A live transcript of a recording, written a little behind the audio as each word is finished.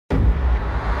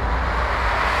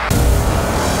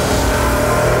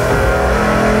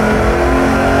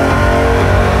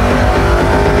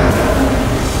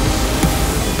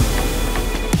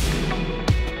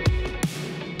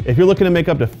you're looking to make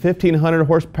up to 1,500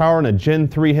 horsepower in a Gen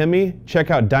 3 Hemi,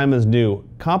 check out Diamond's new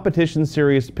Competition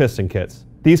Series piston kits.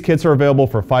 These kits are available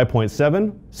for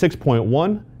 5.7,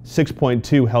 6.1,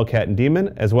 6.2 Hellcat and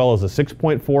Demon, as well as a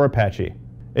 6.4 Apache.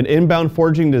 An inbound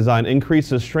forging design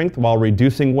increases strength while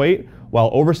reducing weight,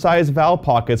 while oversized valve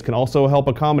pockets can also help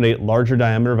accommodate larger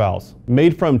diameter valves.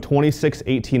 Made from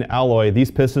 2618 alloy,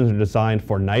 these pistons are designed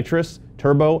for nitrous,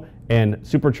 turbo, and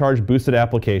supercharged boosted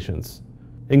applications.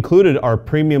 Included are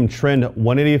premium Trend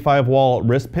 185 wall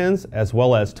wrist pins, as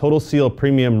well as Total Seal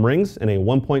premium rings in a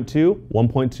 1.2,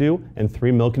 1.2, and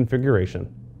 3 mil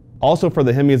configuration. Also, for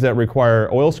the Hemis that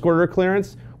require oil squirter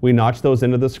clearance, we notch those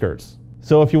into the skirts.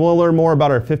 So if you want to learn more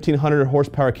about our 1,500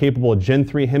 horsepower capable Gen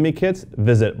 3 Hemi kits,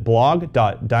 visit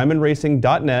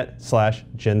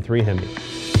blog.diamondracing.net/Gen 3 Hemi.